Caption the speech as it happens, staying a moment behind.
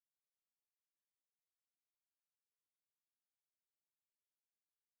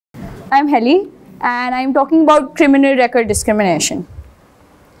I'm Helly and I'm talking about criminal record discrimination.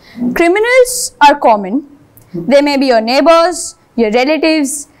 Criminals are common. They may be your neighbors, your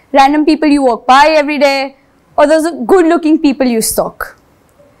relatives, random people you walk by every day, or those good-looking people you stalk.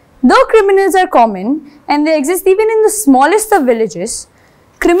 Though criminals are common and they exist even in the smallest of villages,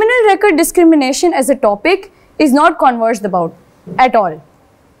 criminal record discrimination as a topic is not conversed about at all.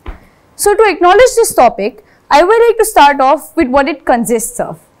 So to acknowledge this topic, I would like to start off with what it consists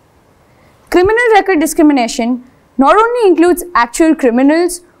of. Criminal record discrimination not only includes actual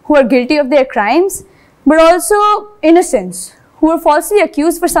criminals who are guilty of their crimes, but also innocents who were falsely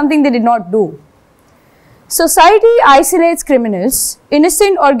accused for something they did not do. Society isolates criminals,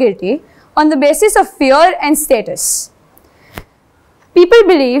 innocent or guilty, on the basis of fear and status. People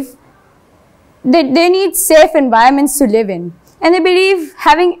believe that they need safe environments to live in, and they believe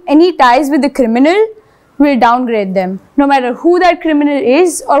having any ties with the criminal will downgrade them, no matter who that criminal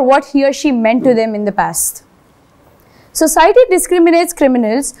is or what he or she meant to them in the past. Society discriminates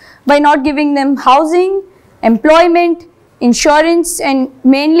criminals by not giving them housing, employment, insurance, and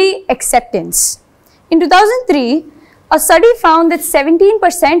mainly acceptance. In 2003, a study found that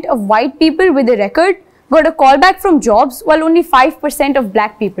 17% of white people with a record got a callback from jobs while only 5% of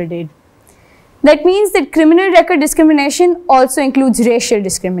black people did. That means that criminal record discrimination also includes racial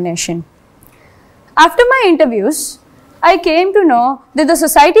discrimination. After my interviews, I came to know that the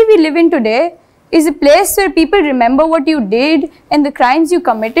society we live in today is a place where people remember what you did and the crimes you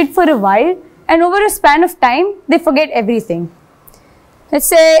committed for a while, and over a span of time, they forget everything. Let's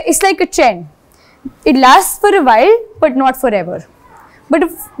say it's like a trend. It lasts for a while, but not forever. But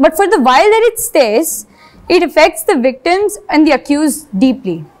for the while that it stays, it affects the victims and the accused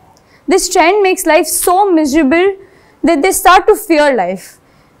deeply. This trend makes life so miserable that they start to fear life.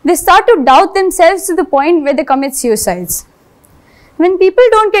 They start to doubt themselves to the point where they commit suicides. When people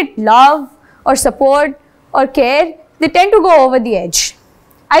don't get love or support or care, they tend to go over the edge.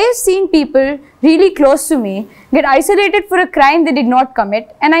 I have seen people really close to me get isolated for a crime they did not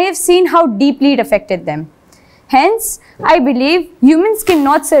commit, and I have seen how deeply it affected them. Hence, I believe humans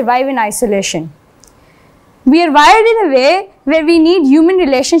cannot survive in isolation. We are wired in a way where we need human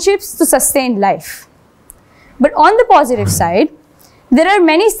relationships to sustain life. But on the positive side, there are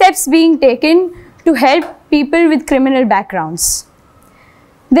many steps being taken to help people with criminal backgrounds.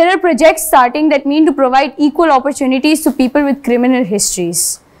 There are projects starting that mean to provide equal opportunities to people with criminal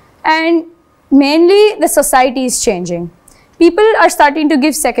histories. And mainly, the society is changing. People are starting to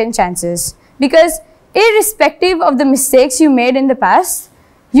give second chances because irrespective of the mistakes you made in the past,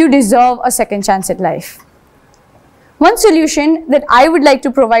 you deserve a second chance at life. One solution that I would like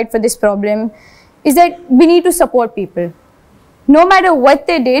to provide for this problem is that we need to support people. No matter what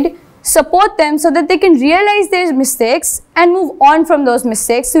they did, support them so that they can realize their mistakes and move on from those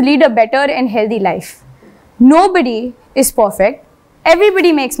mistakes to lead a better and healthy life. Nobody is perfect.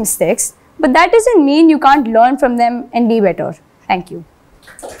 Everybody makes mistakes, but that doesn't mean you can't learn from them and be better. Thank you.